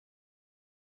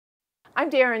I'm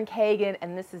Daryn Kagan,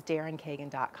 and this is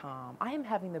DarynKagan.com. I am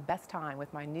having the best time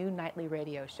with my new nightly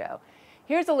radio show.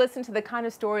 Here's a listen to the kind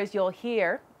of stories you'll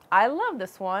hear. I love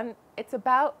this one. It's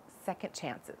about second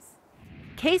chances.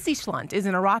 Casey Schlunt is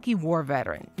an Iraqi war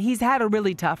veteran. He's had a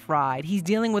really tough ride. He's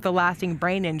dealing with a lasting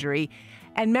brain injury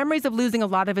and memories of losing a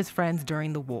lot of his friends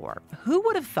during the war. Who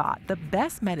would have thought the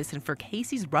best medicine for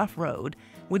Casey's rough road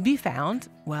would be found,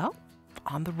 well,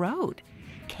 on the road?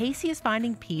 Casey is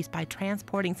finding peace by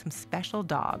transporting some special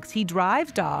dogs. He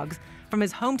drives dogs from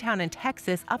his hometown in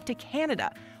Texas up to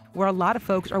Canada, where a lot of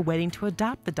folks are waiting to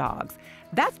adopt the dogs.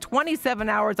 That's 27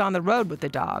 hours on the road with the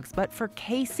dogs, but for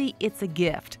Casey, it's a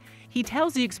gift. He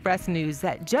tells the Express News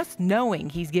that just knowing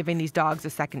he's giving these dogs a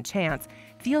second chance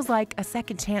feels like a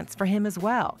second chance for him as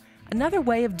well. Another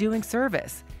way of doing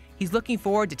service. He's looking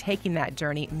forward to taking that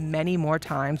journey many more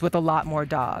times with a lot more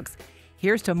dogs.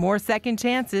 Here's to more second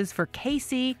chances for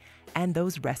Casey and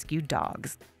those rescued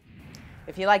dogs.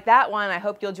 If you like that one, I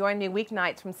hope you'll join me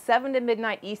weeknights from 7 to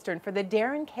midnight Eastern for the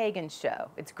Daryn Kagan Show.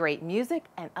 It's great music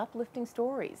and uplifting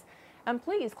stories. And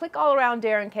please click all around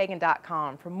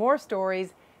DarynKagan.com for more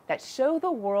stories that show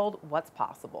the world what's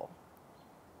possible.